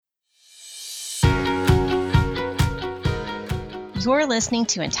You're listening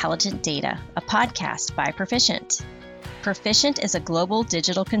to Intelligent Data, a podcast by Perficient. Perficient is a global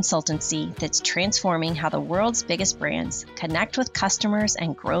digital consultancy that's transforming how the world's biggest brands connect with customers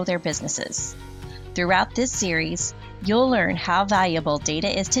and grow their businesses. Throughout this series, you'll learn how valuable data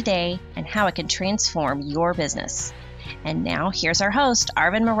is today and how it can transform your business. And now here's our host,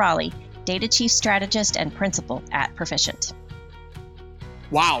 Arvind Murali, Data Chief Strategist and Principal at Perficient.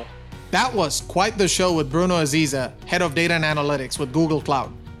 Wow, that was quite the show with Bruno Aziza, Head of Data and Analytics with Google Cloud.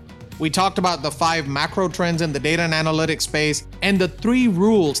 We talked about the 5 macro trends in the data and analytics space and the 3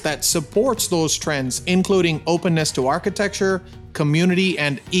 rules that supports those trends, including openness to architecture, community,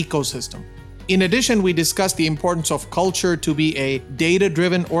 and ecosystem. In addition, we discussed the importance of culture to be a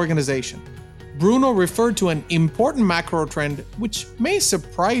data-driven organization. Bruno referred to an important macro trend, which may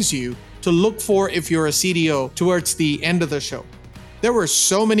surprise you to look for if you're a CDO towards the end of the show. There were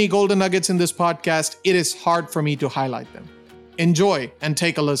so many golden nuggets in this podcast, it is hard for me to highlight them. Enjoy and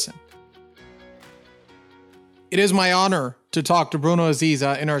take a listen. It is my honor to talk to Bruno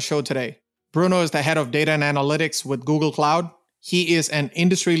Aziza in our show today. Bruno is the head of data and analytics with Google Cloud. He is an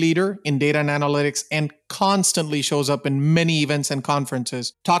industry leader in data and analytics and constantly shows up in many events and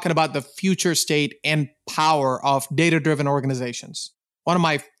conferences talking about the future state and power of data-driven organizations. One of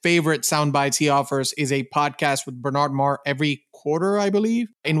my favorite sound bites he offers is a podcast with Bernard Marr every quarter, I believe,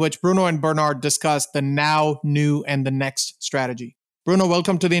 in which Bruno and Bernard discuss the now, new, and the next strategy. Bruno,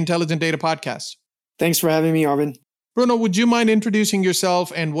 welcome to the Intelligent Data Podcast. Thanks for having me, Arvind. Bruno, would you mind introducing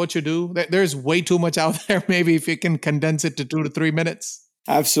yourself and what you do? There's way too much out there. Maybe if you can condense it to 2 to 3 minutes.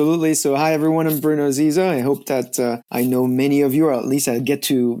 Absolutely. So hi, everyone. I'm Bruno Aziza. I hope that I know many of you, or at least I get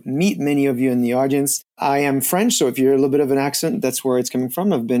to meet many of you in the audience. I am French, so if you hear a little bit of an accent, that's where it's coming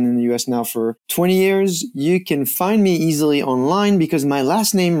from. I've been in the US now for 20 years. You can find me easily online because my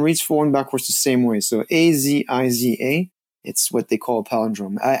last name reads forward and backwards the same way. So Aziza. It's what they call a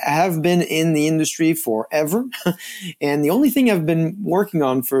palindrome. I have been in the industry forever. And the only thing I've been working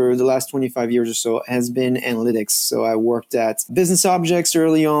on for the last 25 years or so has been analytics. So I worked at Business Objects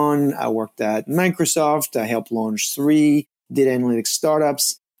early on. I worked at Microsoft. I helped launch 3 data analytics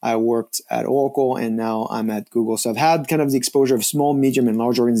startups. I worked at Oracle, and now I'm at Google. So I've had kind of the exposure of small, medium, and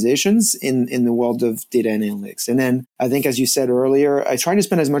large organizations in the world of data and analytics. And then I think, as you said earlier, I try to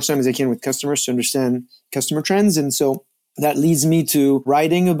spend as much time as I can with customers to understand customer trends. And so that leads me to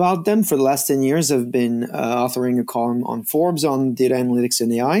writing about them. For the last 10 years, I've been authoring a column on Forbes on data analytics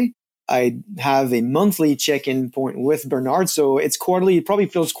and AI. I have a monthly check-in point with Bernard. So it's quarterly. It probably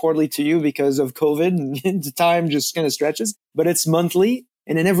feels quarterly to you because of COVID and the time just kind of stretches, but it's monthly.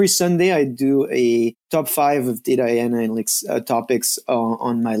 And then every Sunday, I do a top 5 of data and analytics topics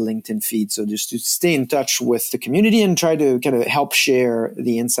on my LinkedIn feed. So just to stay in touch with the community and try to kind of help share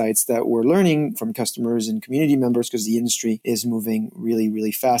the insights that we're learning from customers and community members, because the industry is moving really,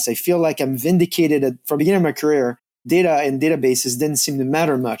 really fast. I feel like I'm vindicated from the beginning of my career. Data and databases didn't seem to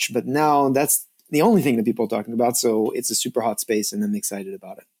matter much, but now that's the only thing that people are talking about. So it's a super hot space, and I'm excited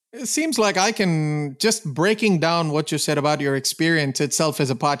about it. It seems like I can just breaking down what you said about your experience itself as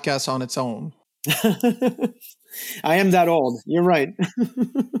a podcast on its own. I am that old. You're right.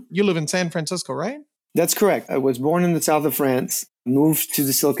 You live in San Francisco, right? That's correct. I was born in the south of France, moved to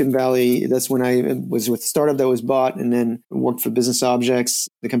the Silicon Valley. That's when I was with a startup that was bought, and then worked for Business Objects.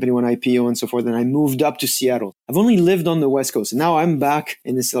 The company went IPO and so forth. And I moved up to Seattle. I've only lived on the West Coast. And now I'm back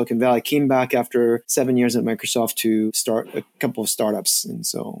in the Silicon Valley. I came back after 7 years at Microsoft to start a couple of startups. And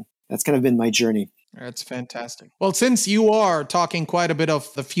so that's kind of been my journey. That's fantastic. Well, since you are talking quite a bit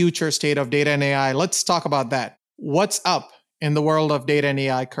of the future state of data and AI, let's talk about that. What's up in the world of data and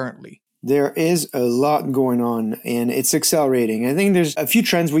AI currently? There is a lot going on, and it's accelerating. I think there's a few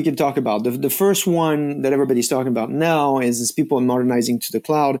trends we can talk about. The first one that everybody's talking about now is people modernizing to the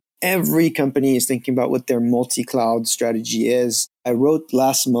cloud. Every company is thinking about what their multi-cloud strategy is. I wrote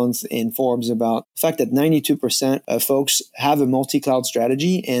last month in Forbes about the fact that 92% of folks have a multi-cloud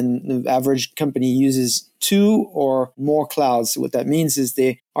strategy, and the average company uses 2 or more clouds. What that means is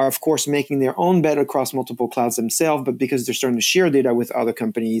they are, of course, making their own bet across multiple clouds themselves, but because they're starting to share data with other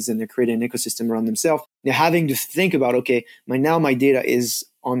companies and they're creating an ecosystem around themselves, they're having to think about, okay, my data is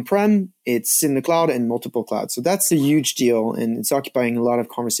on-prem, it's in the cloud, and multiple clouds. So that's a huge deal, and it's occupying a lot of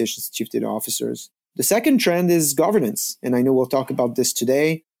conversations with chief data officers. The second trend is governance, and I know we'll talk about this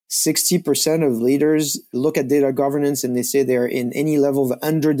today. 60% of leaders look at data governance and they say they're in any level of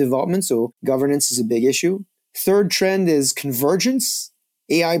underdevelopment, so governance is a big issue. Third trend is convergence.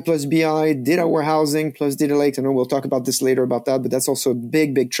 AI plus BI, data warehousing plus data lakes. I know we'll talk about this later about that, but that's also a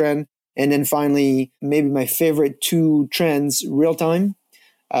big trend. And then finally, maybe my favorite 2 trends, real time.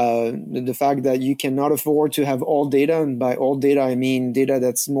 The fact that you cannot afford to have all data, and by all data, I mean data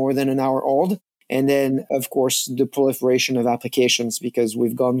that's more than an hour old. And then, of course, the proliferation of applications, because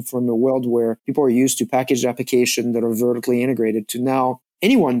we've gone from a world where people are used to packaged applications that are vertically integrated to now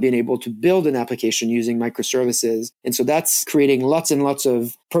anyone being able to build an application using microservices. And so that's creating lots and lots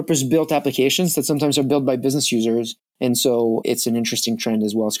of purpose-built applications that sometimes are built by business users. And so it's an interesting trend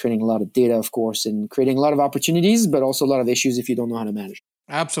as well. It's creating a lot of data, of course, and creating a lot of opportunities, but also a lot of issues if you don't know how to manage.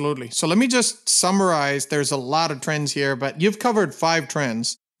 Absolutely. So let me just summarize. There's a lot of trends here, but you've covered 5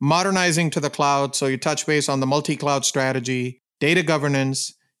 trends. Modernizing to the cloud, so you touch base on the multi-cloud strategy, data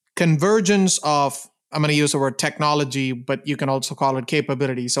governance, convergence of, I'm going to use the word technology, but you can also call it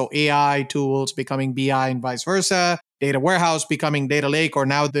capability. So AI tools becoming BI and vice versa, data warehouse becoming data lake, or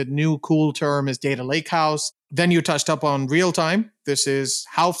now the new cool term is data lakehouse. Then you touched up on real time. This is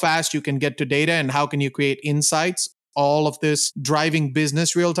how fast you can get to data and how can you create insights. All of this driving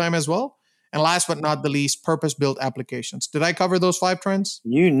business real time as well. And last but not the least, purpose-built applications. Did I cover those 5 trends?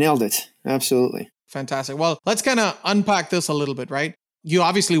 You nailed it. Absolutely. Fantastic. Well, let's kind of unpack this a little bit, right? You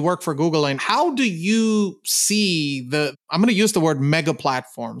obviously work for Google. And how do you see I'm going to use the word mega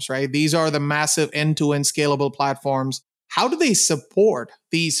platforms, right? These are the massive end-to-end scalable platforms. How do they support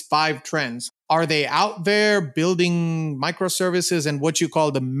these 5 trends? Are they out there building microservices and what you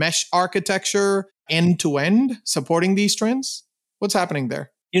call the mesh architecture end-to-end supporting these trends? What's happening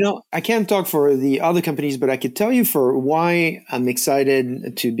there? I can't talk for the other companies, but I could tell you for why I'm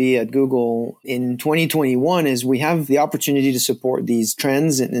excited to be at Google in 2021 is we have the opportunity to support these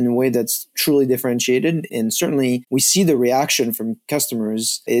trends in a way that's truly differentiated. And certainly we see the reaction from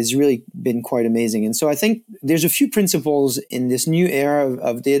customers is really been quite amazing. And so I think there's a few principles in this new era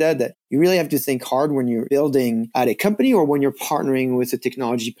of data that you really have to think hard when you're building at a company or when you're partnering with a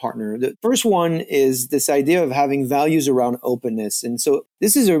technology partner. The first one is this idea of having values around openness. And so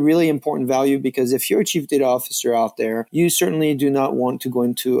this is a really important value because if you're a chief data officer out there, you certainly do not want to go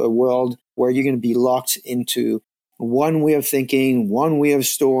into a world where you're going to be locked into one way of thinking, one way of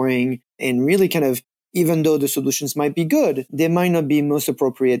storing, and really kind of, even though the solutions might be good, they might not be most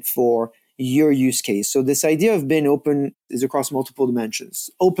appropriate for your use case. So this idea of being open is across multiple dimensions,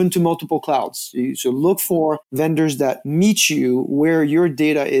 open to multiple clouds. So look for vendors that meet you where your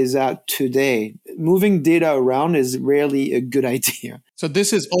data is at today. Moving data around is rarely a good idea. So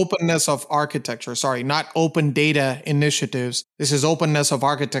this is openness of architecture. Sorry, not open data initiatives. This is openness of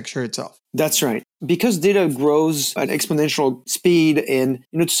architecture itself. That's right. Because data grows at exponential speed and,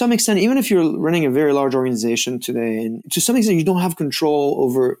 to some extent, even if you're running a very large organization today, and to some extent, you don't have control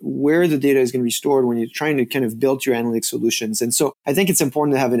over where the data is going to be stored when you're trying to kind of build your analytics solutions. And so I think it's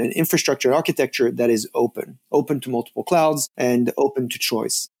important to have an infrastructure architecture that is open to multiple clouds and open to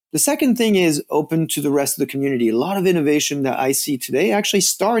choice. The second thing is open to the rest of the community. A lot of innovation that I see today actually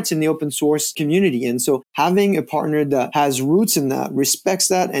starts in the open source community. And so having a partner that has roots in that, respects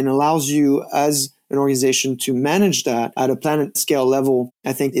that, and allows you as an organization to manage that at a planet scale level,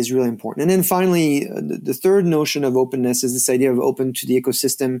 I think is really important. And then finally, the third notion of openness is this idea of open to the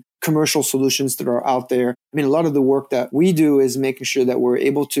ecosystem, commercial solutions that are out there. I mean, a lot of the work that we do is making sure that we're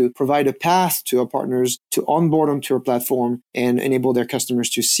able to provide a path to our partners to onboard them to our platform and enable their customers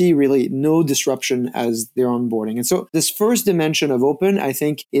to see really no disruption as they're onboarding. And so this first dimension of open, I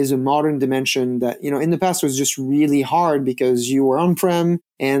think, is a modern dimension that, in the past was just really hard because you were on-prem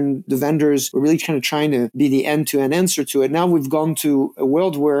and the vendors were really kind of trying to be the end-to-end answer to it. Now we've gone to a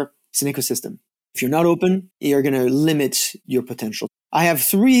world where it's an ecosystem. If you're not open, you're going to limit your potential. I have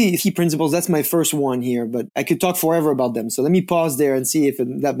 3 key principles. That's my first one here, but I could talk forever about them. So let me pause there and see if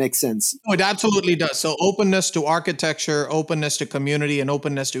that makes sense. Oh, it absolutely does. So openness to architecture, openness to community, and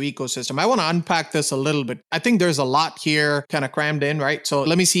openness to ecosystem. I want to unpack this a little bit. I think there's a lot here kind of crammed in, right? So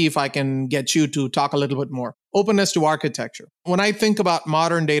let me see if I can get you to talk a little bit more. Openness to architecture. When I think about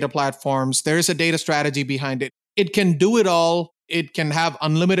modern data platforms, there is a data strategy behind it. It can do it all. It can have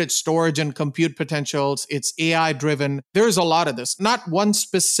unlimited storage and compute potentials. It's AI driven. There's a lot of this, not one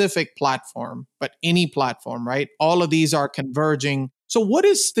specific platform, but any platform, right? All of these are converging. So what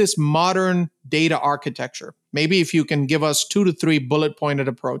is this modern data architecture? Maybe if you can give us 2 to 3 bullet pointed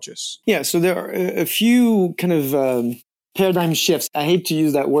approaches. Yeah, so there are a few kind of paradigm shifts. I hate to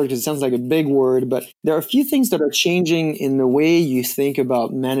use that word because it sounds like a big word, but there are a few things that are changing in the way you think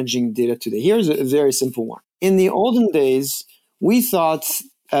about managing data today. Here's a very simple one. In the olden days, we thought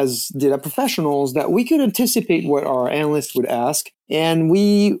as data professionals that we could anticipate what our analysts would ask, and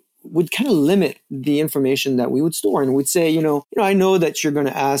we would kind of limit the information that we would store. And we'd say, I know that you're going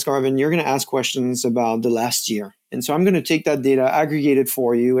to ask, Arvind, you're going to ask questions about the last year. And so I'm going to take that data, aggregate it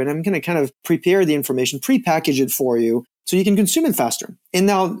for you, and I'm going to kind of prepare the information, pre-package it for you. So you can consume it faster. And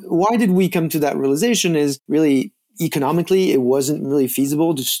now, why did we come to that realization is really economically, it wasn't really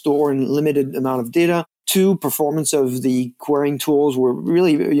feasible to store a limited amount of data. Two, performance of the querying tools were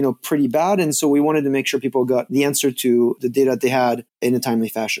really, pretty bad. And so we wanted to make sure people got the answer to the data they had in a timely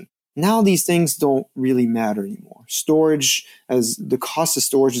fashion. Now these things don't really matter anymore. Storage, as the cost of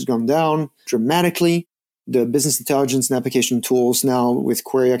storage has gone down dramatically, the business intelligence and application tools now with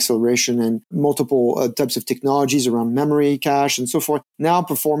query acceleration and multiple types of technologies around memory, cache, and so forth. Now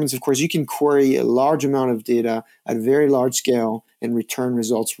performance, of course, you can query a large amount of data at a very large scale and return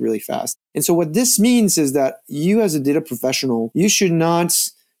results really fast. And so what this means is that you as a data professional, you should not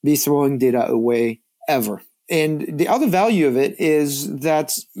be throwing data away ever. And the other value of it is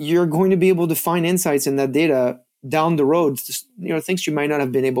that you're going to be able to find insights in that data down the road, things you might not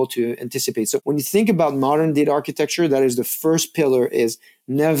have been able to anticipate. So when you think about modern data architecture, that is the first pillar, is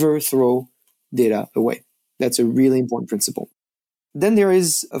never throw data away. That's a really important principle. Then there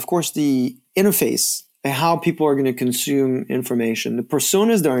is, of course, the interface and how people are going to consume information. The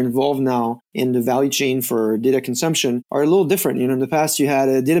personas that are involved now in the value chain for data consumption are a little different. In the past, you had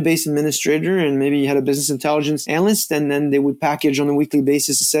a database administrator and maybe you had a business intelligence analyst, and then they would package on a weekly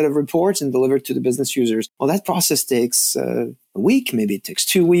basis a set of reports and deliver it to the business users. Well, that process takes a week, maybe it takes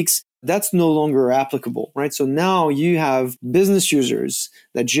 2 weeks. That's no longer applicable, right? So now you have business users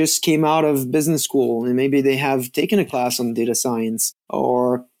that just came out of business school and maybe they have taken a class on data science,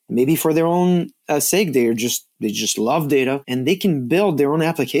 or maybe for their own sake, they just love data and they can build their own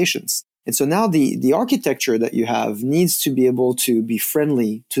applications. And so now the architecture that you have needs to be able to be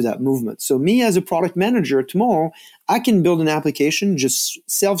friendly to that movement. So me as a product manager tomorrow, I can build an application just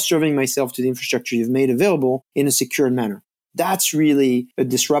self-serving myself to the infrastructure you've made available in a secure manner. That's really a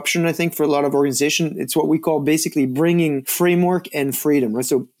disruption, I think, for a lot of organizations. It's what we call basically bringing framework and freedom, right?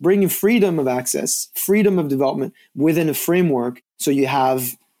 So bringing freedom of access, freedom of development within a framework, so you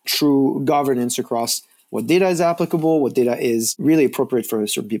have true governance across what data is applicable, what data is really appropriate for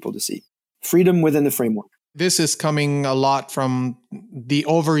certain people to see. Freedom within the framework. This is coming a lot from the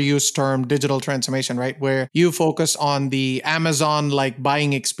overused term digital transformation, right? Where you focus on the Amazon-like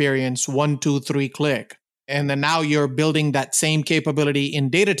buying experience, 1, 2, 3 click. And then now you're building that same capability in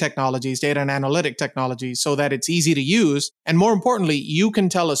data technologies, data and analytic technologies, so that it's easy to use. And more importantly, you can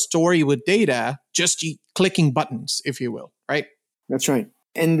tell a story with data just clicking buttons, if you will, right? That's right.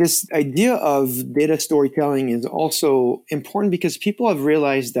 And this idea of data storytelling is also important because people have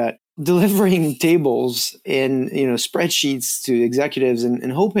realized that delivering tables and spreadsheets to executives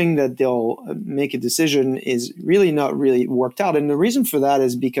and hoping that they'll make a decision is really not really worked out. And the reason for that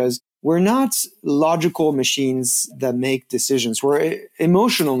is because we're not logical machines that make decisions. We're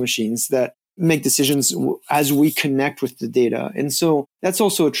emotional machines that make decisions as we connect with the data. And so that's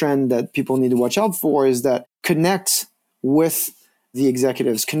also a trend that people need to watch out for, is that connect with the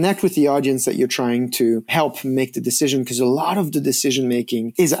executives, connect with the audience that you're trying to help make the decision, because a lot of the decision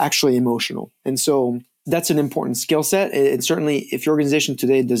making is actually emotional. And so that's an important skill set. And certainly if your organization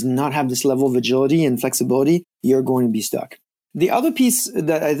today does not have this level of agility and flexibility, you're going to be stuck. The other piece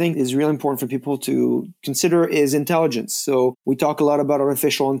that I think is really important for people to consider is intelligence. So we talk a lot about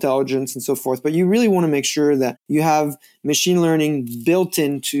artificial intelligence and so forth, but you really want to make sure that you have machine learning built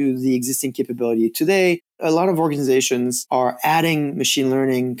into the existing capability. Today, a lot of organizations are adding machine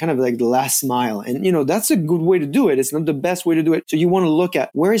learning kind of like the last mile. And, that's a good way to do it. It's not the best way to do it. So you want to look at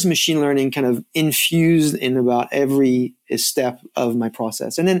where is machine learning kind of infused in about every step of my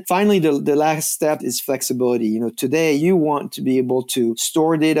process. And then finally, the last step is flexibility. Today you want to be able to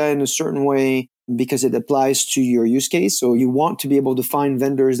store data in a certain way because it applies to your use case. So you want to be able to find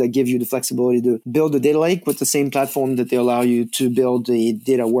vendors that give you the flexibility to build a data lake with the same platform that they allow you to build a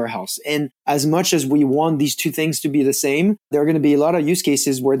data warehouse. And as much as we want these two things to be the same, there are going to be a lot of use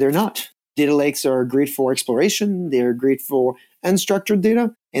cases where they're not. Data lakes are great for exploration. They're great for unstructured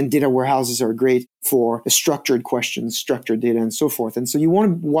data. And data warehouses are great for structured questions, structured data, and so forth. And so you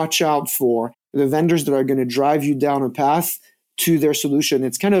want to watch out for the vendors that are going to drive you down a path to their solution.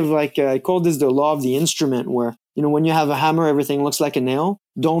 It's kind of like, I call this the law of the instrument, where, when you have a hammer, everything looks like a nail.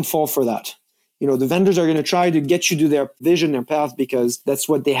 Don't fall for that. The vendors are going to try to get you to their vision, their path, because that's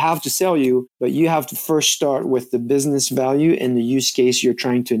what they have to sell you. But you have to first start with the business value and the use case you're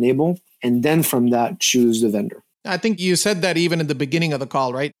trying to enable. And then from that, choose the vendor. I think you said that even at the beginning of the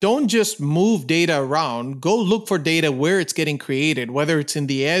call, right? Don't just move data around. Go look for data where it's getting created, whether it's in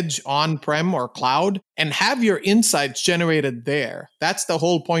the edge, on-prem, or cloud, and have your insights generated there. That's the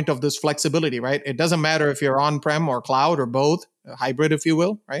whole point of this flexibility, right? It doesn't matter if you're on-prem or cloud or both, hybrid, if you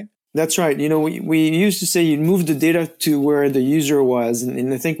will, right? That's right. We used to say you move the data to where the user was.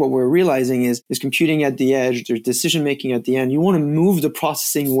 And I think what we're realizing is computing at the edge, there's decision making at the end. You want to move the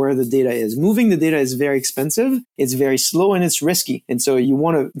processing where the data is. Moving the data is very expensive, it's very slow, and it's risky. And so you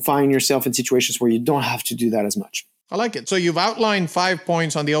want to find yourself in situations where you don't have to do that as much. I like it. So you've outlined 5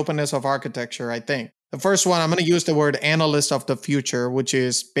 points on the openness of architecture, I think. The first one, I'm going to use the word analyst of the future, which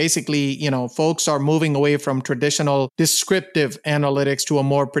is basically, folks are moving away from traditional descriptive analytics to a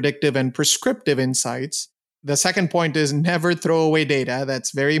more predictive and prescriptive insights. The second point is never throw away data.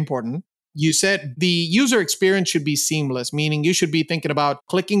 That's very important. You said the user experience should be seamless, meaning you should be thinking about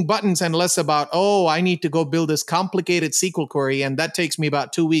clicking buttons and less about, I need to go build this complicated SQL query, and that takes me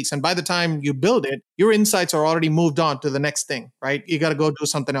about 2 weeks. And by the time you build it, your insights are already moved on to the next thing, right? You got to go do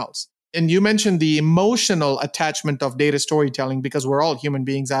something else. And you mentioned the emotional attachment of data storytelling because we're all human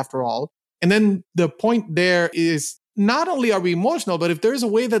beings after all. And then the point there is not only are we emotional, but if there's a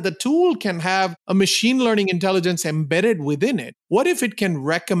way that the tool can have a machine learning intelligence embedded within it, what if it can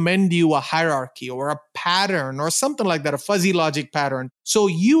recommend you a hierarchy or a pattern or something like that, a fuzzy logic pattern? So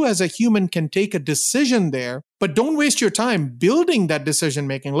you as a human can take a decision there, but don't waste your time building that decision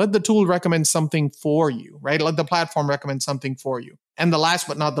making. Let the tool recommend something for you, right? Let the platform recommend something for you. And the last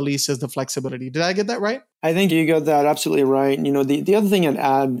but not the least is the flexibility. Did I get that right? I think you got that absolutely right. The other thing I'd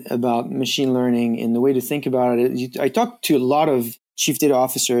add about machine learning and the way to think about it is I talk to a lot of chief data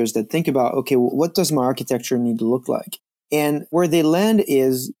officers that think about, okay, well, what does my architecture need to look like? And where they land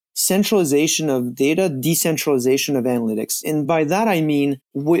is centralization of data, decentralization of analytics. And by that, I mean,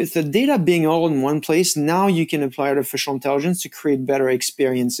 with the data being all in one place, now you can apply artificial intelligence to create better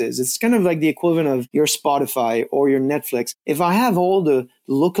experiences. It's kind of like the equivalent of your Spotify or your Netflix. If I have all the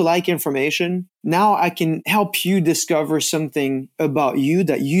lookalike information, now I can help you discover something about you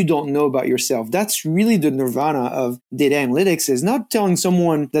that you don't know about yourself. That's really the nirvana of data analytics, is not telling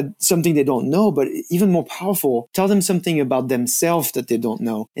someone that something they don't know, but even more powerful, tell them something about themselves that they don't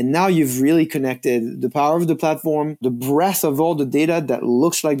know. And now you've really connected the power of the platform, the breadth of all the data that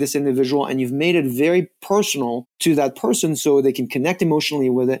looks like this individual, and you've made it very personal to that person so they can connect emotionally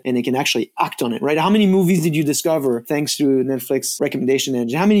with it and they can actually act on it, right? How many movies did you discover thanks to Netflix recommendation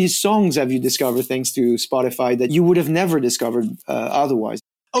engine? How many songs have you discovered thanks to Spotify that you would have never discovered otherwise?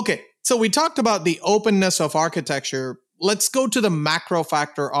 Okay, so we talked about the openness of architecture. Let's go to the macro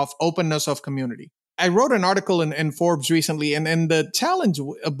factor of openness of community. I wrote an article in Forbes recently, and the challenge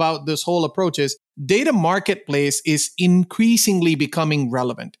about this whole approach is data marketplace is increasingly becoming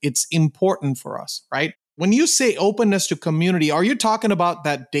relevant. It's important for us, right? When you say openness to community, are you talking about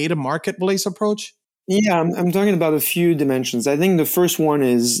that data marketplace approach? Yeah, I'm talking about a few dimensions. I think the first one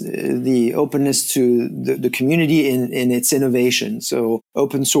is the openness to the community in its innovation. So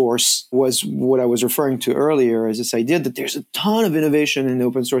open source was what I was referring to earlier, is this idea that there's a ton of innovation in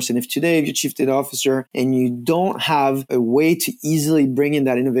open source. And if today you're chief data officer and you don't have a way to easily bring in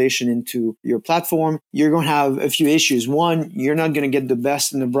that innovation into your platform, you're going to have a few issues. One, you're not going to get the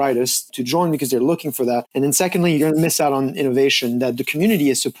best and the brightest to join because they're looking for that. And then secondly, you're going to miss out on innovation that the community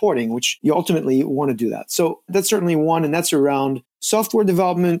is supporting, which you ultimately want to do that. So that's certainly one, and that's around software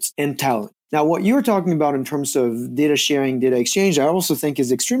development and talent. Now, what you're talking about in terms of data sharing, data exchange, I also think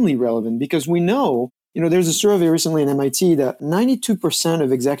is extremely relevant because we know, there's a survey recently in MIT that 92%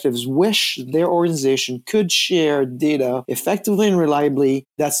 of executives wish their organization could share data effectively and reliably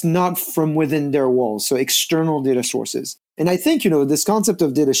that's not from within their walls, so external data sources. And I think, this concept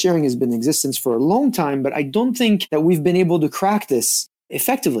of data sharing has been in existence for a long time, but I don't think that we've been able to crack this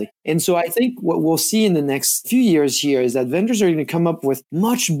effectively. And so I think what we'll see in the next few years here is that vendors are going to come up with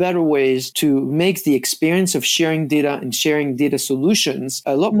much better ways to make the experience of sharing data and sharing data solutions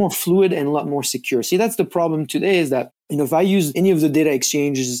a lot more fluid and a lot more secure. See, that's the problem today, is that if I use any of the data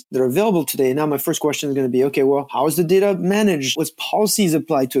exchanges that are available today, now my first question is going to be, okay, well, how is the data managed? What's policies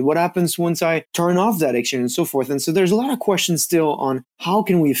applied to it? What happens once I turn off that exchange and so forth? And so there's a lot of questions still on how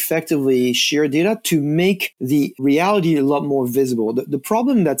can we effectively share data to make the reality a lot more visible. The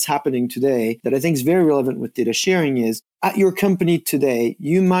problem that's happening today that I think is very relevant with data sharing is at your company today,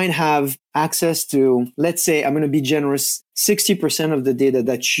 you might have access to, let's say, I'm going to be generous, 60% of the data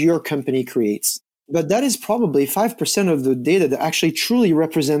that your company creates. But that is probably 5% of the data that actually truly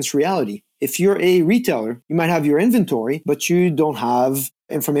represents reality. If you're a retailer, you might have your inventory, but you don't have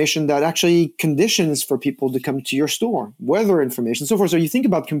information that actually conditions for people to come to your store, weather information, so forth. So you think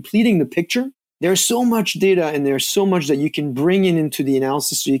about completing the picture. There's so much data and there's so much that you can bring into the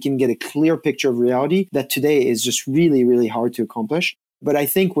analysis so you can get a clear picture of reality that today is just really, really hard to accomplish. But I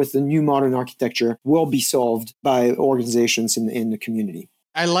think with the new modern architecture will be solved by organizations in the community.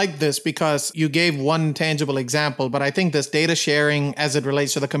 I like this because you gave one tangible example, but I think this data sharing as it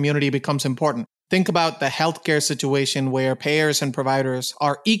relates to the community becomes important. Think about the healthcare situation where payers and providers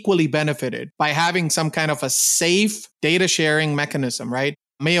are equally benefited by having some kind of a safe data sharing mechanism, right?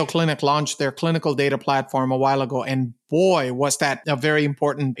 Mayo Clinic launched their clinical data platform a while ago, and boy, was that a very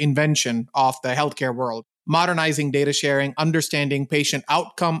important invention of the healthcare world. Modernizing data sharing, understanding patient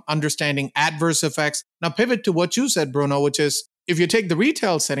outcome, understanding adverse effects. Now pivot to what you said, Bruno, which is if you take the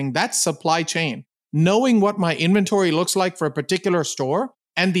retail setting, that's supply chain. Knowing what my inventory looks like for a particular store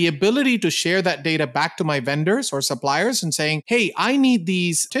and the ability to share that data back to my vendors or suppliers and saying, hey, I need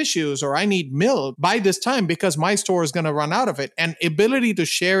these tissues or I need milk by this time because my store is going to run out of it. And ability to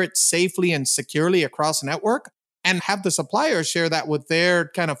share it safely and securely across a network and have the suppliers share that with their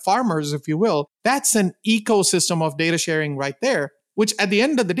kind of farmers, if you will. That's an ecosystem of data sharing right there, which at the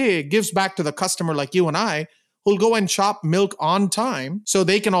end of the day gives back to the customer like you and I, who'll go and shop milk on time so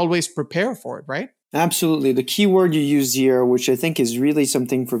they can always prepare for it, right? Absolutely. The key word you use here, which I think is really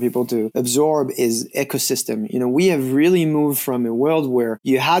something for people to absorb, is ecosystem. We have really moved from a world where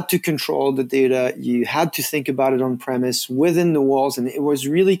you had to control the data, you had to think about it on premise within the walls. And it was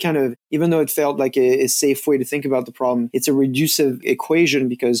really kind of, even though it felt like a safe way to think about the problem, it's a reducive equation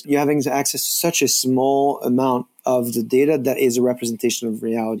because you're having access to such a small amount of the data that is a representation of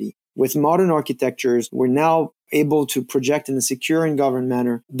reality. With modern architectures, we're now able to project in a secure and governed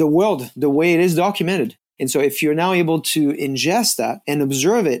manner the world the way it is documented. And so if you're now able to ingest that and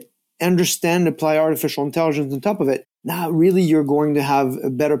observe it, understand, apply artificial intelligence on top of it, now really you're going to have a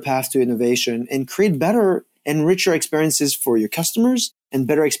better path to innovation and create better and richer experiences for your customers and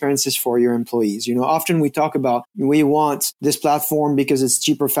better experiences for your employees. Often we talk about we want this platform because it's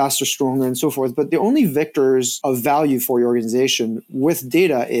cheaper, faster, stronger, and so forth. But the only vectors of value for your organization with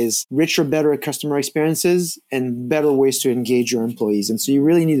data is richer, better customer experiences and better ways to engage your employees. And so you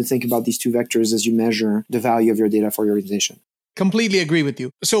really need to think about these two vectors as you measure the value of your data for your organization. Completely agree with you.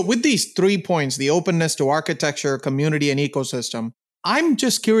 So with these 3 points, the openness to architecture, community, and ecosystem, I'm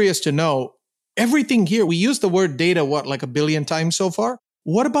just curious to know, everything here, we use the word data, like 1 billion times so far?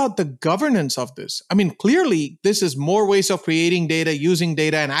 What about the governance of this? I mean, clearly, this is more ways of creating data, using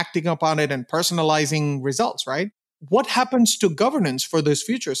data, and acting upon it and personalizing results, right? What happens to governance for this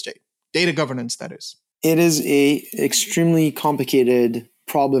future state? Data governance, that is. It is a extremely complicated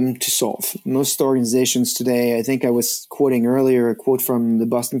problem to solve. Most organizations today, I think I was quoting earlier a quote from the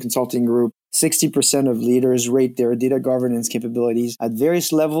Boston Consulting Group, 60% of leaders rate their data governance capabilities at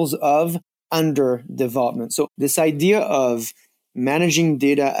various levels of underdevelopment. So this idea of managing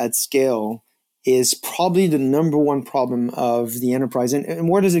data at scale is probably the number one problem of the enterprise. And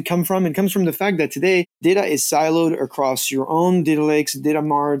where does it come from? It comes from the fact that today data is siloed across your own data lakes, data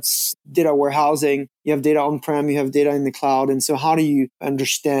marts, data warehousing. You have data on-prem, you have data in the cloud. And so how do you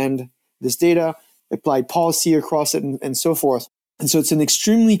understand this data, apply policy across it, and so forth? And so it's an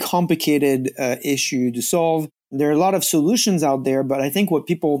extremely complicated issue to solve. There are a lot of solutions out there, but I think what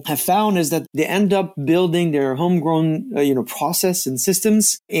people have found is that they end up building their homegrown, process and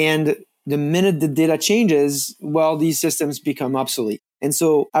systems. And the minute the data changes, well, these systems become obsolete. And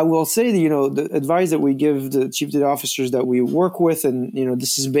so I will say that, the advice that we give the chief data officers that we work with, and,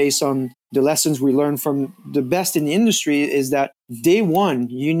 this is based on the lessons we learned from the best in the industry, is that day one,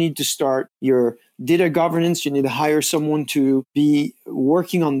 you need to start your data governance. You need to hire someone to be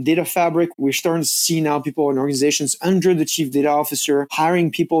working on data fabric. We're starting to see now people in organizations under the chief data officer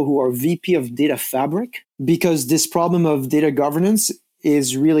hiring people who are VP of data fabric because this problem of data governance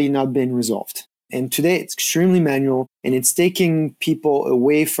is really not being resolved. And today it's extremely manual and it's taking people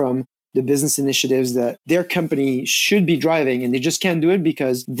away from the business initiatives that their company should be driving, and they just can't do it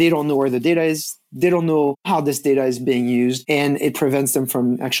because they don't know where the data is. They don't know how this data is being used, and it prevents them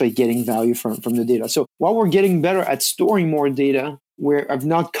from actually getting value from the data. So while we're getting better at storing more data, I've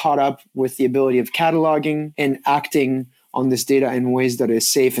not caught up with the ability of cataloging and acting on this data in ways that is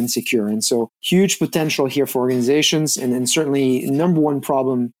safe and secure. And so huge potential here for organizations, and certainly number one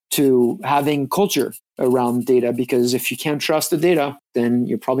problem to having culture around data, because if you can't trust the data, then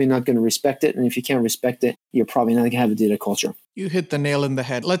you're probably not going to respect it. And if you can't respect it, you're probably not going to have a data culture. You hit the nail in the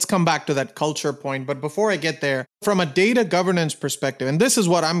head. Let's come back to that culture point. But before I get there, from a data governance perspective, and this is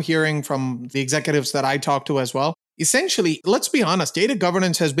what I'm hearing from the executives that I talk to as well, essentially, let's be honest, data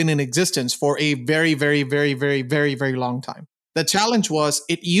governance has been in existence for a very, very, very, very, very, very long time. The challenge was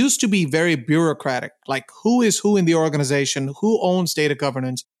it used to be very bureaucratic, like who is who in the organization, who owns data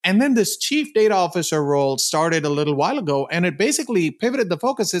governance. And then this chief data officer role started a little while ago, and it basically pivoted the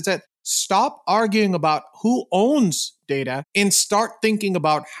focus. It said, stop arguing about who owns data and start thinking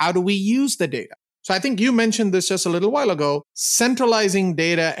about how do we use the data. So I think you mentioned this just a little while ago, centralizing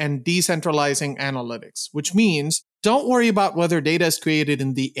data and decentralizing analytics, which means don't worry about whether data is created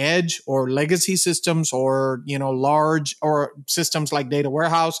in the edge or legacy systems or, large or systems like data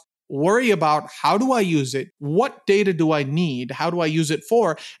warehouse. Worry about how do I use it? What data do I need? How do I use it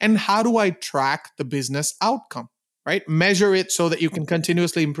for? And how do I track the business outcome, right? Measure it so that you can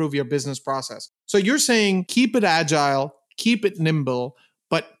continuously improve your business process. So you're saying keep it agile, keep it nimble,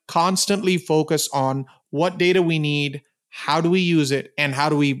 but constantly focus on what data we need, how do we use it, and how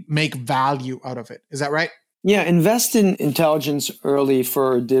do we make value out of it. Is that right? Yeah, invest in intelligence early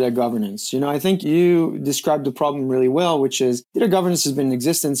for data governance. I think you described the problem really well, which is data governance has been in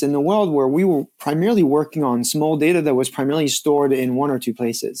existence in the world where we were primarily working on small data that was primarily stored in one or two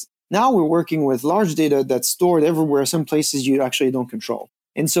places. Now we're working with large data that's stored everywhere, some places you actually don't control.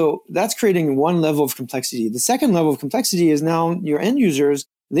 And so that's creating one level of complexity. The second level of complexity is now your end users,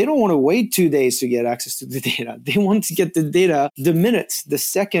 they don't want to wait 2 days to get access to the data. They want to get the data the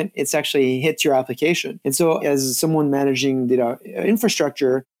second it's actually hit your application. And so as someone managing data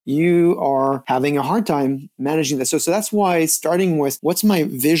infrastructure, you are having a hard time managing that. So that's why starting with what's my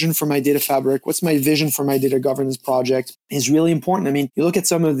vision for my data fabric, what's my vision for my data governance project is really important. I mean, you look at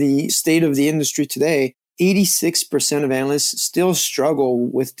some of the state of the industry today, 86% of analysts still struggle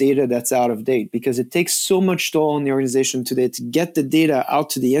with data that's out of date because it takes so much toll on the organization today to get the data out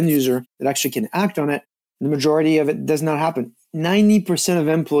to the end user that actually can act on it. The majority of it does not happen. 90% of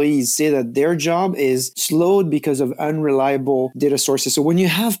employees say that their job is slowed because of unreliable data sources. So when you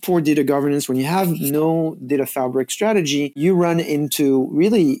have poor data governance, when you have no data fabric strategy, you run into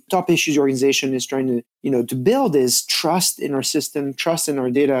really top issues your organization is trying to build is trust in our system, trust in our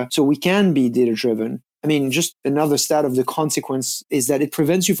data so we can be data driven. I mean, just another stat of the consequence is that it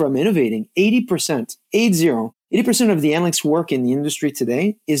prevents you from innovating. 80% of the analytics work in the industry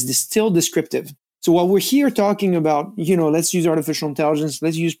today is still descriptive. So while we're here talking about, let's use artificial intelligence,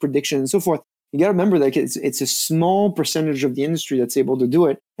 let's use prediction and so forth, you got to remember that it's a small percentage of the industry that's able to do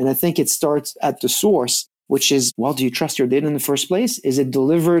it. And I think it starts at the source, which is, well, do you trust your data in the first place? Is it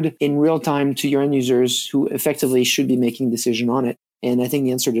delivered in real time to your end users who effectively should be making a decision on it? And I think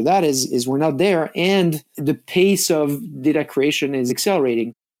the answer to that is we're not there. And the pace of data creation is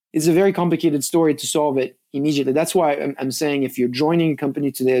accelerating. It's a very complicated story to solve it immediately. That's why I'm saying if you're joining a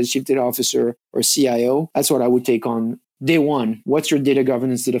company today as chief data officer or CIO, that's what I would take on day one. What's your data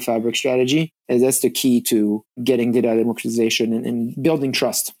governance, data fabric strategy? And that's the key to getting data democratization and building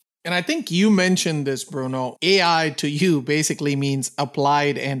trust. And I think you mentioned this, Bruno. AI to you basically means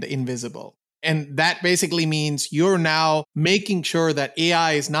applied and invisible. And that basically means you're now making sure that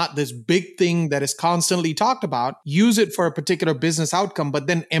AI is not this big thing that is constantly talked about. Use it for a particular business outcome, but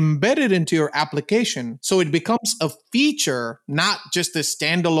then embed it into your application so it becomes a feature, not just a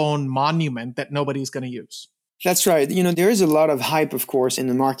standalone monument that nobody's going to use. That's right. There is a lot of hype, of course, in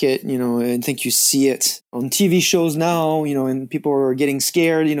the market, I think you see it on TV shows now, and people are getting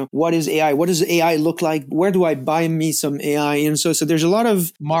scared, what is AI? What does AI look like? Where do I buy me some AI? And so there's a lot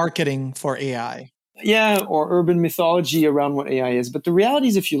of marketing for AI. Yeah, or urban mythology around what AI is. But the reality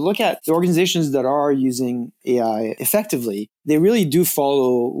is, if you look at the organizations that are using AI effectively, they really do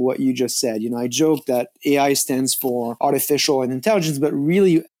follow what you just said. I joke that AI stands for artificial and intelligence, but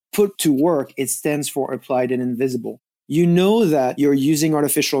really put to work, it stands for applied and invisible. You know that you're using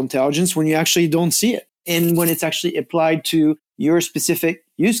artificial intelligence when you actually don't see it. And when it's actually applied to your specific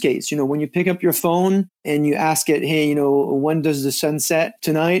use case, when you pick up your phone and you ask it, hey, when does the sun set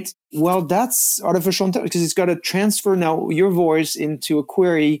tonight? Well, that's artificial intelligence because it's got to transfer now your voice into a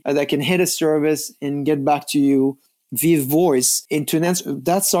query that can hit a service and get back to you via voice into an answer.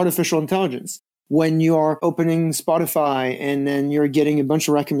 That's artificial intelligence. When you are opening Spotify and then you're getting a bunch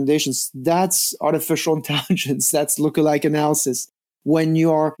of recommendations, that's artificial intelligence. That's lookalike analysis. When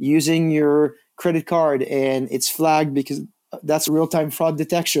you are using your credit card and it's flagged because that's real-time fraud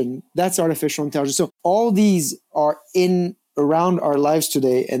detection, that's artificial intelligence. So all these are around our lives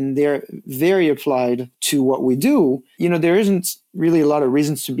today, and they're very applied to what we do. There isn't really a lot of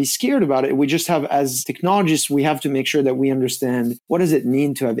reasons to be scared about it. We just have, as technologists, we have to make sure that we understand what does it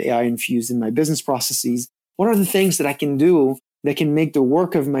mean to have AI infused in my business processes? What are the things that I can do that can make the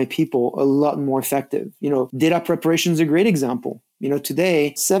work of my people a lot more effective? Data preparation is a great example.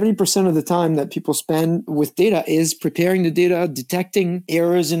 Today, 70% of the time that people spend with data is preparing the data, detecting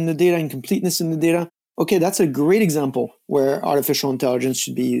errors in the data, incompleteness in the data. Okay, that's a great example where artificial intelligence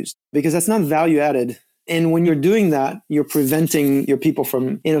should be used because that's not value added. And when you're doing that, you're preventing your people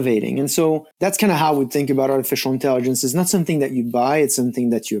from innovating. And so that's kind of how we think about artificial intelligence. It's not something that you buy, it's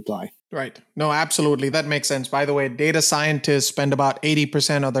something that you apply. Right. No, absolutely. That makes sense. By the way, data scientists spend about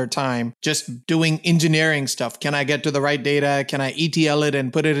 80% of their time just doing engineering stuff. Can I get to the right data? Can I ETL it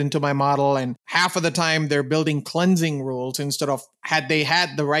and put it into my model? And half of the time they're building cleansing rules instead of, had they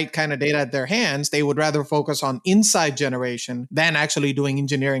had the right kind of data at their hands, they would rather focus on insight generation than actually doing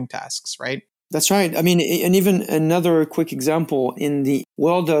engineering tasks, right? That's right. I mean, and even another quick example in the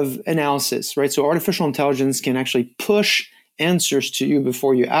world of analysis, right? So artificial intelligence can actually push answers to you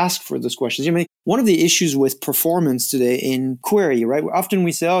before you ask for those questions. You know, one of the issues with performance today in query, right? Often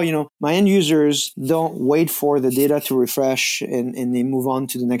we say, oh, my end users don't wait for the data to refresh and they move on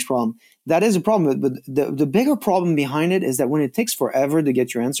to the next problem. That is a problem. But the bigger problem behind it is that when it takes forever to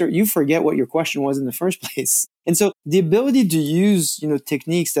get your answer, you forget what your question was in the first place. And so the ability to use,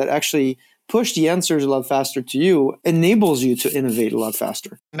 techniques that actually push the answers a lot faster to you enables you to innovate a lot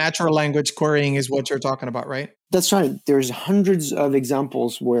faster. Natural language querying is what you're talking about, right? That's right. There's hundreds of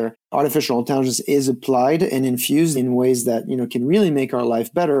examples where artificial intelligence is applied and infused in ways that, can really make our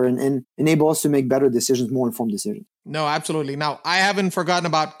life better and enable us to make better decisions, more informed decisions. No, absolutely. Now, I haven't forgotten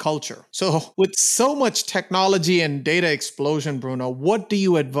about culture. So with so much technology and data explosion, Bruno, what do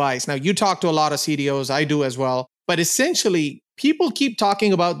you advise? Now, you talk to a lot of CDOs, I do as well, but essentially, people keep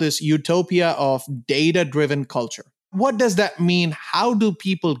talking about this utopia of data-driven culture. What does that mean? How do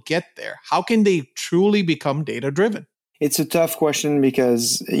people get there? How can they truly become data-driven? It's a tough question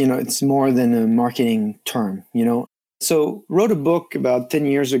because, it's more than a marketing term, So wrote a book about 10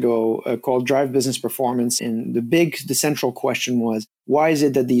 years ago called Drive Business Performance. And the central question was, why is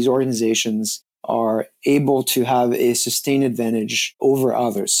it that these organizations are able to have a sustained advantage over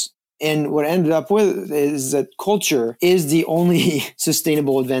others? And what I ended up with is that culture is the only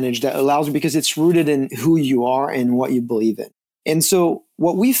sustainable advantage that allows, because it's rooted in who you are and what you believe in. And so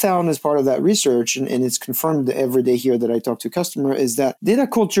what we found as part of that research, and it's confirmed every day here that I talk to a customer, is that data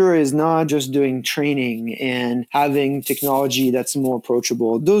culture is not just doing training and having technology that's more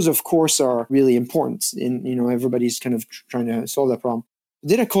approachable. Those, of course, are really important. And, everybody's kind of trying to solve that problem.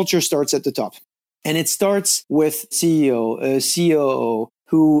 Data culture starts at the top. And it starts with CEO, COO,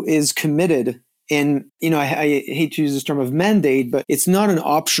 who is committed. And, I hate to use this term of mandate, but it's not an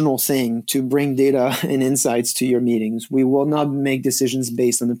optional thing to bring data and insights to your meetings. We will not make decisions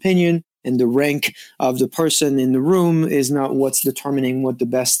based on opinion, and the rank of the person in the room is not what's determining what the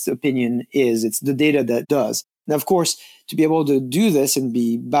best opinion is. It's the data that does. Now, of course, to be able to do this and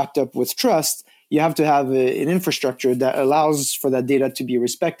be backed up with trust, you have to have an infrastructure that allows for that data to be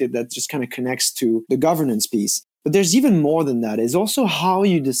respected, that just kind of connects to the governance piece. But there's even more than that. It's also how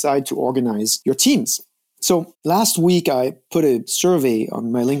you decide to organize your teams. So last week, I put a survey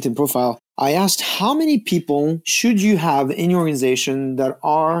on my LinkedIn profile. I asked, how many people should you have in your organization that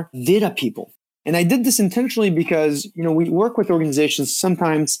are data people? And I did this intentionally because, we work with organizations,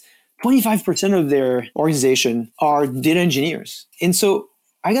 sometimes 25% of their organization are data engineers. And so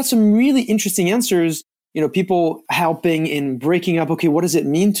I got some really interesting answers. People helping in breaking up, okay, what does it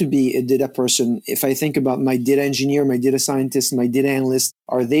mean to be a data person? If I think about my data engineer, my data scientist, my data analyst,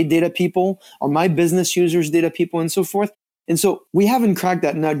 are they data people? Are my business users data people, and so forth? And so we haven't cracked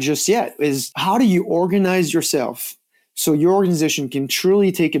that nut just yet, is how do you organize yourself so your organization can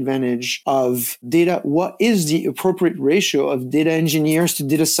truly take advantage of data? What is the appropriate ratio of data engineers to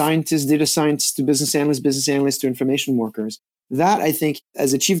data scientists to business analysts to information workers? That, I think,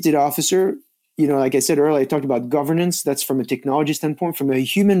 as a chief data officer, like I said earlier, I talked about governance. That's from a technology standpoint. From a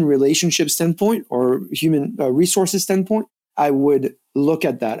human relationship standpoint or human resources standpoint, I would look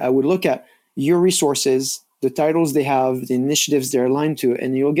at that. I would look at your resources, the titles they have, the initiatives they're aligned to,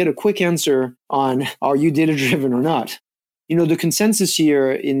 and you'll get a quick answer on, are you data-driven or not? The consensus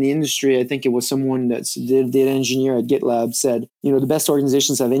here in the industry, I think it was someone that's the data engineer at GitLab said, the best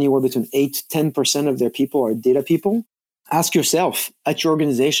organizations have anywhere between 8 to 10% of their people are data people. Ask yourself at your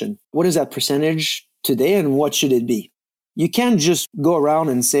organization, what is that percentage today and what should it be? You can't just go around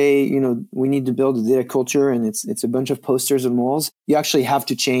and say, we need to build a data culture and it's a bunch of posters on walls. You actually have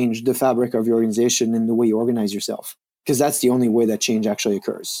to change the fabric of your organization and the way you organize yourself, because that's the only way that change actually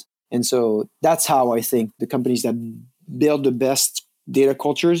occurs. And so that's how I think the companies that build the best data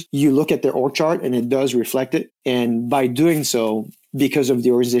cultures, you look at their org chart and it does reflect it. And by doing so, because of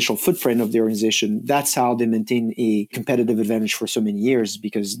the organizational footprint of the organization, that's how they maintain a competitive advantage for so many years,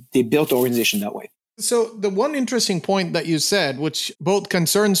 because they built the organization that way. So the one interesting point that you said, which both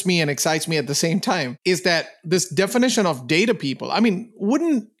concerns me and excites me at the same time, is that this definition of data people,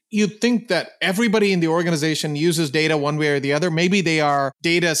 wouldn't You think that everybody in the organization uses data one way or the other? Maybe they are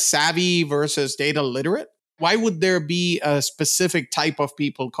data savvy versus data literate. Why would there be a specific type of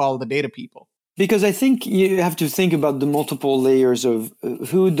people called the data people? Because I think you have to think about the multiple layers of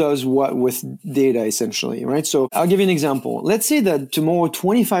who does what with data, essentially, right? So I'll give you an example. Let's say that tomorrow,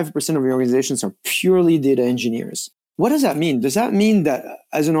 25% of your organizations are purely data engineers. What does that mean? Does that mean that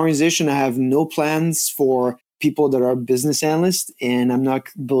as an organization, I have no plans for people that are business analysts and I'm not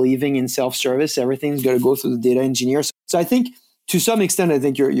believing in self-service? Everything's got to go through the data engineers. So I think to some extent, I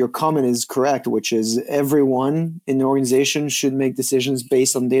think your comment is correct, which is everyone in the organization should make decisions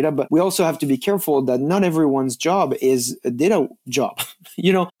based on data. But we also have to be careful that not everyone's job is a data job.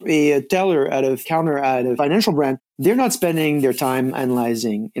 A teller at a counter at a financial brand, they're not spending their time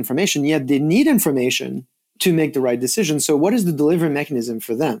analyzing information, yet they need information to make the right decision. So what is the delivery mechanism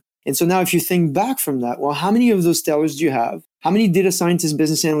for them? And so now if you think back from that, well, how many of those tellers do you have? How many data scientists,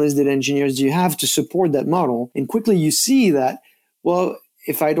 business analysts, data engineers do you have to support that model? And quickly you see that, well,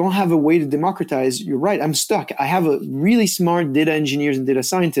 if I don't have a way to democratize, you're right, I'm stuck. I have a really smart data engineers and data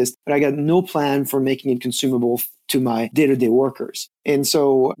scientists, but I got no plan for making it consumable to my day-to-day workers. And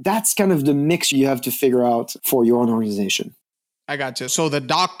so that's kind of the mix you have to figure out for your own organization. I got you. So the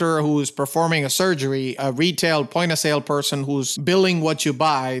doctor who's performing a surgery, a retail point of sale person who's billing what you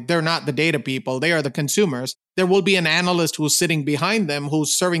buy, they're not the data people. They are the consumers. There will be an analyst who's sitting behind them,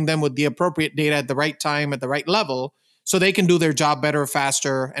 who's serving them with the appropriate data at the right time, at the right level, so they can do their job better,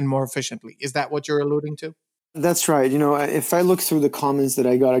 faster, and more efficiently. Is that what you're alluding to? That's right. If I look through the comments that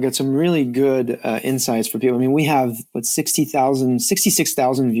I got some really good insights for people. I mean, we have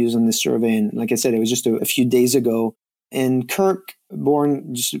 66,000 views on this survey. And like I said, it was just a few days ago. And Kirk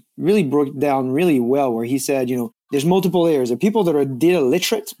Bourne just really broke down really well where he said, there's multiple layers. There are people that are data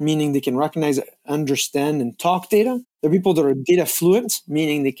literate, meaning they can recognize, understand, and talk data. There are people that are data fluent,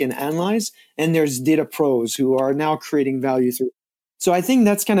 meaning they can analyze. And there's data pros who are now creating value through. So I think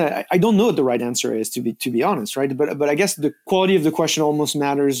that's I don't know what the right answer is, to be honest, right? But I guess the quality of the question almost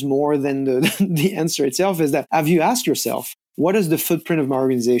matters more than the answer itself. Is that, have you asked yourself, what does the footprint of my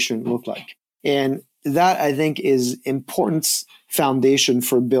organization look like? And that, I think, is important foundation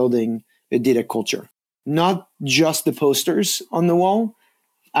for building a data culture. Not just the posters on the wall.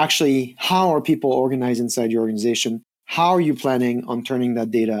 Actually, how are people organized inside your organization? How are you planning on turning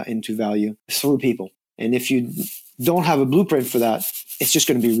that data into value through people? And if you don't have a blueprint for that, it's just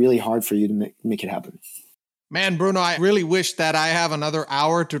going to be really hard for you to make it happen. Man, Bruno, I really wish that I have another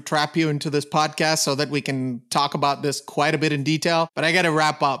hour to trap you into this podcast so that we can talk about this quite a bit in detail, but I got to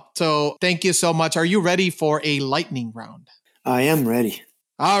wrap up. So thank you so much. Are you ready for a lightning round? I am ready.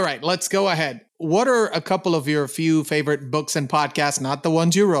 All right, let's go ahead. What are a couple of your few favorite books and podcasts, not the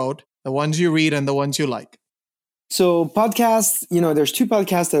ones you wrote, the ones you read and the ones you like? So podcasts, there's two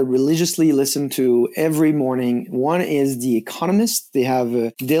podcasts that I religiously listen to every morning. One is The Economist. They have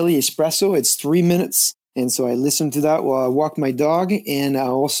a daily espresso. It's 3 minutes. And so I listen to that while I walk my dog. And I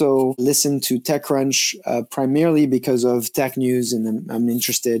also listen to TechCrunch primarily because of tech news and I'm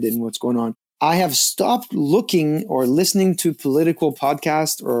interested in what's going on. I have stopped looking or listening to political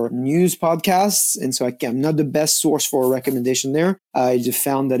podcasts or news podcasts. And so I'm not the best source for a recommendation there. I just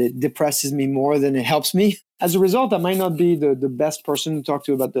found that it depresses me more than it helps me. As a result, I might not be the best person to talk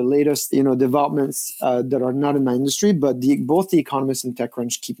to about the latest, developments that are not in my industry, but both The Economist and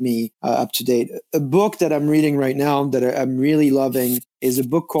TechCrunch keep me up to date. A book that I'm reading right now that I'm really loving is a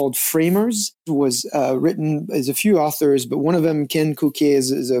book called Framers. It was written as a few authors, but one of them, Ken Kuke,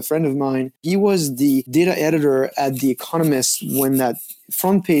 is a friend of mine. He was the data editor at The Economist when that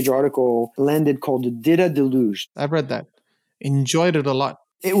front page article landed called The Data Deluge. I've read that. Enjoyed it a lot.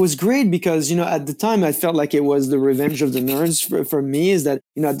 It was great because, at the time I felt like it was the revenge of the nerds for me is that,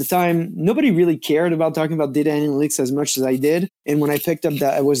 at the time, nobody really cared about talking about data analytics as much as I did. And when I picked up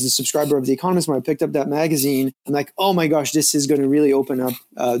I was the subscriber of The Economist, when I picked up that magazine, I'm like, oh my gosh, this is going to really open up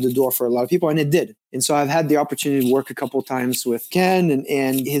the door for a lot of people. And it did. And so I've had the opportunity to work a couple of times with Ken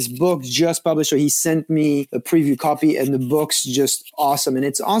and his book just published. So he sent me a preview copy and the book's just awesome. And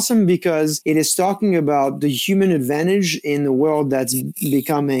it's awesome because it is talking about the human advantage in the world that's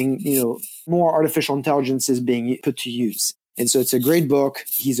becoming, more artificial intelligence is being put to use. And so it's a great book.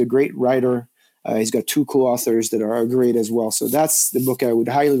 He's a great writer. He's got two co-authors that are great as well. So that's the book I would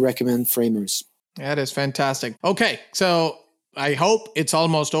highly recommend, Framers. That is fantastic. Okay, so I hope it's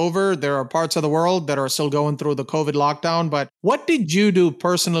almost over. There are parts of the world that are still going through the COVID lockdown, but what did you do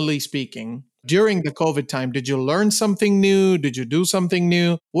personally speaking during the COVID time? Did you learn something new? Did you do something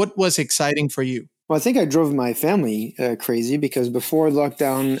new? What was exciting for you? Well, I think I drove my family crazy because before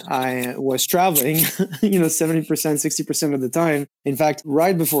lockdown, I was traveling, 70%, 60% of the time. In fact,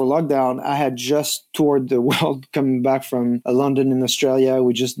 right before lockdown, I had just toured the world coming back from London in Australia.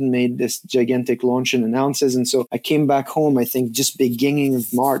 We just made this gigantic launch and announces. And so I came back home, I think, just beginning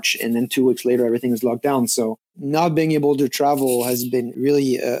of March. And then 2 weeks later, everything was locked down. So not being able to travel has been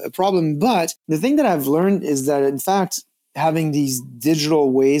really a problem. But the thing that I've learned is that, in fact, having these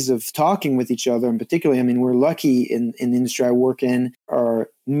digital ways of talking with each other, and particularly, we're lucky in the industry I work in, our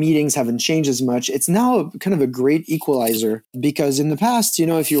meetings haven't changed as much. It's now kind of a great equalizer because in the past,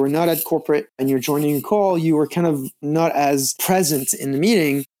 if you were not at corporate and you're joining a call, you were kind of not as present in the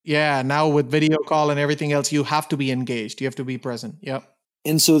meeting. Yeah, now with video call and everything else, you have to be engaged. You have to be present. Yep.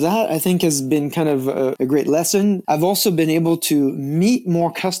 And so that, I think, has been kind of a great lesson. I've also been able to meet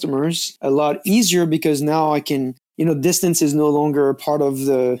more customers a lot easier because now I can, distance is no longer a part of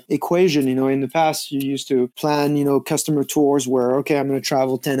the equation. In the past, you used to plan, customer tours where, okay, I'm going to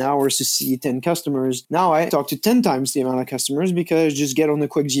travel 10 hours to see 10 customers. Now I talk to 10 times the amount of customers because just get on a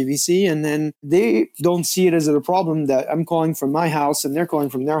quick GVC and then they don't see it as a problem that I'm calling from my house and they're calling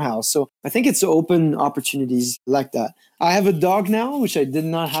from their house. So I think it's open opportunities like that. I have a dog now, which I did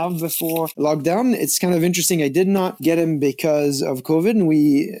not have before lockdown. It's kind of interesting. I did not get him because of COVID, and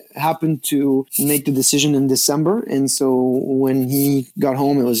we happened to make the decision in December. And so when he got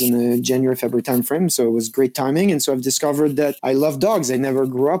home, it was in the January, February timeframe. So it was great timing. And so I've discovered that I love dogs. I never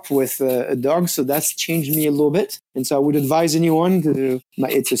grew up with a dog, so that's changed me a little bit. And so I would advise anyone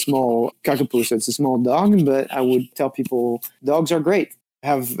it's a small cockapoo, so it's a small dog, but I would tell people dogs are great.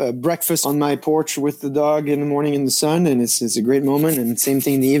 Have breakfast on my porch with the dog in the morning in the sun, and it's a great moment, and same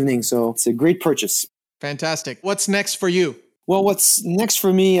thing in the evening. So it's a great purchase. Fantastic. What's next for you? Well, what's next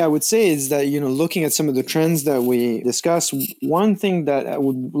for me, I would say, is that, looking at some of the trends that we discussed, one thing that I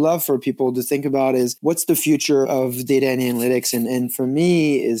would love for people to think about is what's the future of data and analytics? And for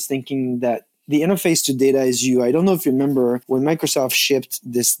me is thinking that the interface to data is you. I don't know if you remember when Microsoft shipped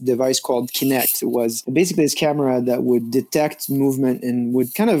this device called Kinect. It was basically this camera that would detect movement and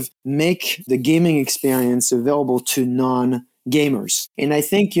would kind of make the gaming experience available to non-gamers. And I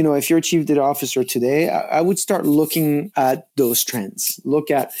think, if you're a chief data officer today, I would start looking at those trends. Look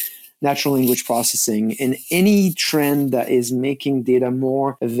at natural language processing and any trend that is making data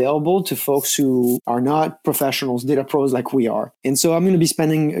more available to folks who are not professionals, data pros like we are. And so I'm going to be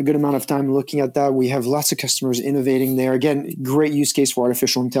spending a good amount of time looking at that. We have lots of customers innovating there. Again, great use case for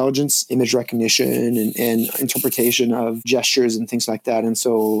artificial intelligence, image recognition, and interpretation of gestures and things like that. And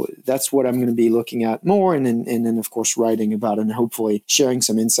so that's what I'm going to be looking at more. And then, of course, writing about it and hopefully sharing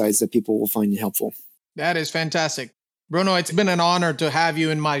some insights that people will find helpful. That is fantastic. Bruno, it's been an honor to have you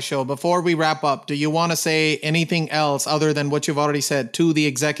in my show. Before we wrap up, do you want to say anything else other than what you've already said to the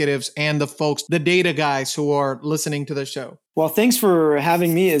executives and the folks, the data guys who are listening to the show? Well, thanks for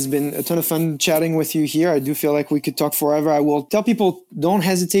having me. It's been a ton of fun chatting with you here. I do feel like we could talk forever. I will tell people, don't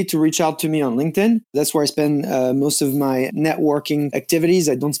hesitate to reach out to me on LinkedIn. That's where I spend most of my networking activities.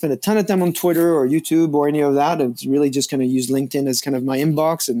 I don't spend a ton of time on Twitter or YouTube or any of that. It's really just kind of use LinkedIn as kind of my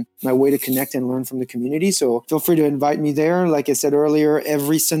inbox and my way to connect and learn from the community. So feel free to invite me there. Like I said earlier,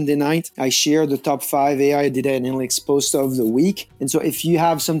 every Sunday night, I share the top 5 AI data and analytics posts of the week. And so if you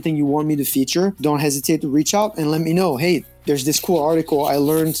have something you want me to feature, don't hesitate to reach out and let me know. Hey, there's this cool article. I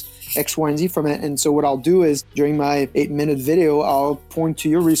learned X, Y, and Z from it. And so what I'll do is during my 8-minute video, I'll point to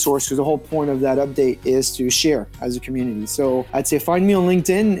your resource because the whole point of that update is to share as a community. So I'd say find me on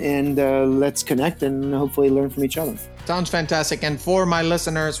LinkedIn and let's connect and hopefully learn from each other. Sounds fantastic. And for my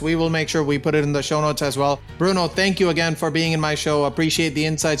listeners, we will make sure we put it in the show notes as well. Bruno, thank you again for being in my show. Appreciate the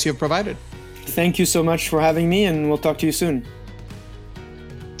insights you've provided. Thank you so much for having me, and we'll talk to you soon.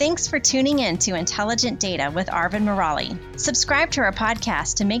 Thanks for tuning in to Intelligent Data with Arvind Murali. Subscribe to our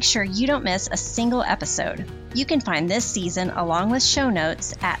podcast to make sure you don't miss a single episode. You can find this season along with show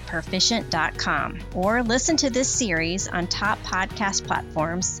notes at Perficient.com or listen to this series on top podcast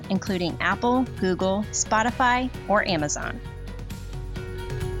platforms, including Apple, Google, Spotify, or Amazon.